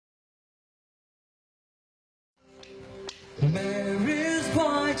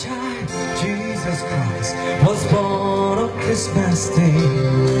child, Jesus Christ, was born on Christmas Day.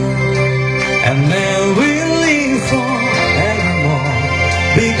 And then we'll live forevermore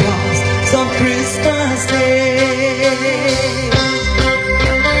because of Christmas Day.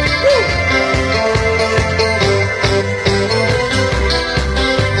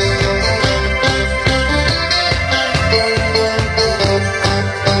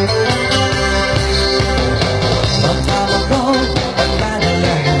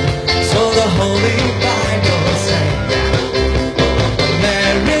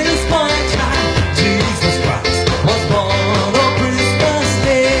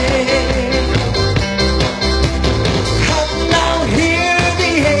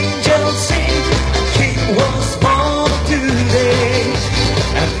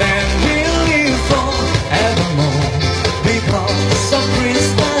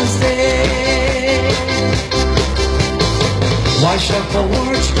 Wash up the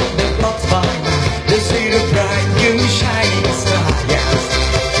words, they're blocked by night. They see the bright new shining star, yes.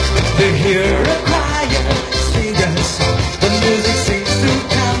 They hear a choir, sing a song. The music seems to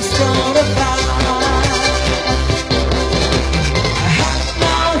come from above.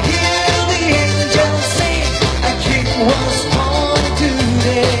 Now hear the angels sing, a king was born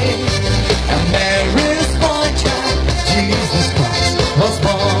today. A Mary's boy child, Jesus Christ, was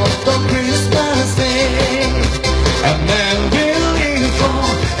born on Christmas Day. A man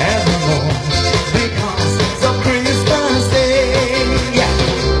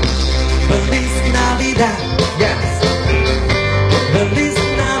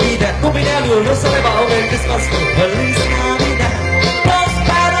lo sabe ba Merry Christmas, Feliz Navidad,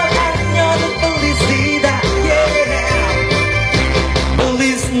 prospero año de felicidad, yeah.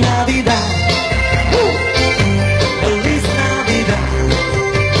 Feliz Navidad, Feliz Navidad,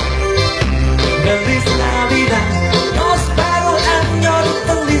 Feliz Navidad, prospero año de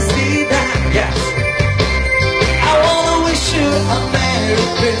felicidad, yes. I wanna wish you a Merry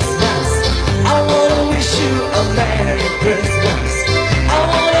Christmas, I wanna wish you a Merry Christmas, I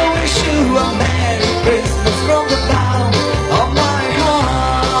wanna wish you a Merry Christmas from the bottom of my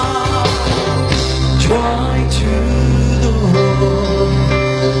heart. Joy to the world,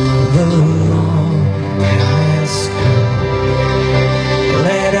 the Lord has come.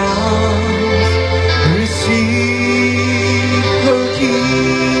 Let us receive her King.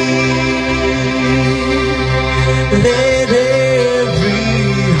 Let every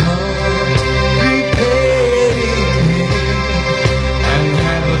heart prepare Him, and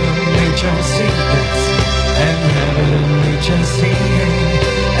heaven rejoicing, and heaven rejoicing,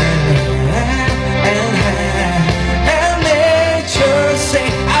 and nature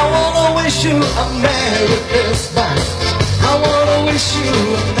sing. I wanna wish you a Merry Christmas, I wanna wish you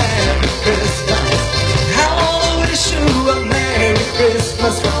a Merry Christmas, I wanna wish you a Merry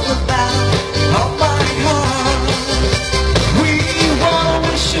Christmas from the bottom of my heart. We wanna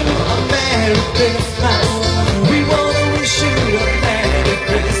wish you a Merry Christmas, we wanna wish you a Merry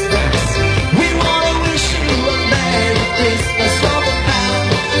Christmas, we wanna wish you a Merry Christmas from the bottom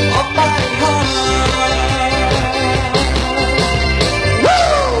of my heart. Woo!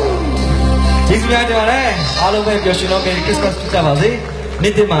 ကျေးဇူးများတင်ပါတယ်အားလုံးပဲပျော်ရွှင်တော့ Merry Christmas ဖြစ်ကြပါစေ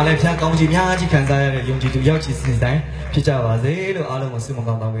နေ့တစ်မှာလည်းဖျားကောင်းကြီးများကြီးခံစားရတဲ့ယုံကြည်သူရောက်ချီစင်တိုင်းဖြစ်ကြပါစေလို့အားလုံးကိုဆုမွန်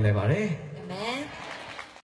ကောင်းတောင်းပေးလိုက်ပါတယ်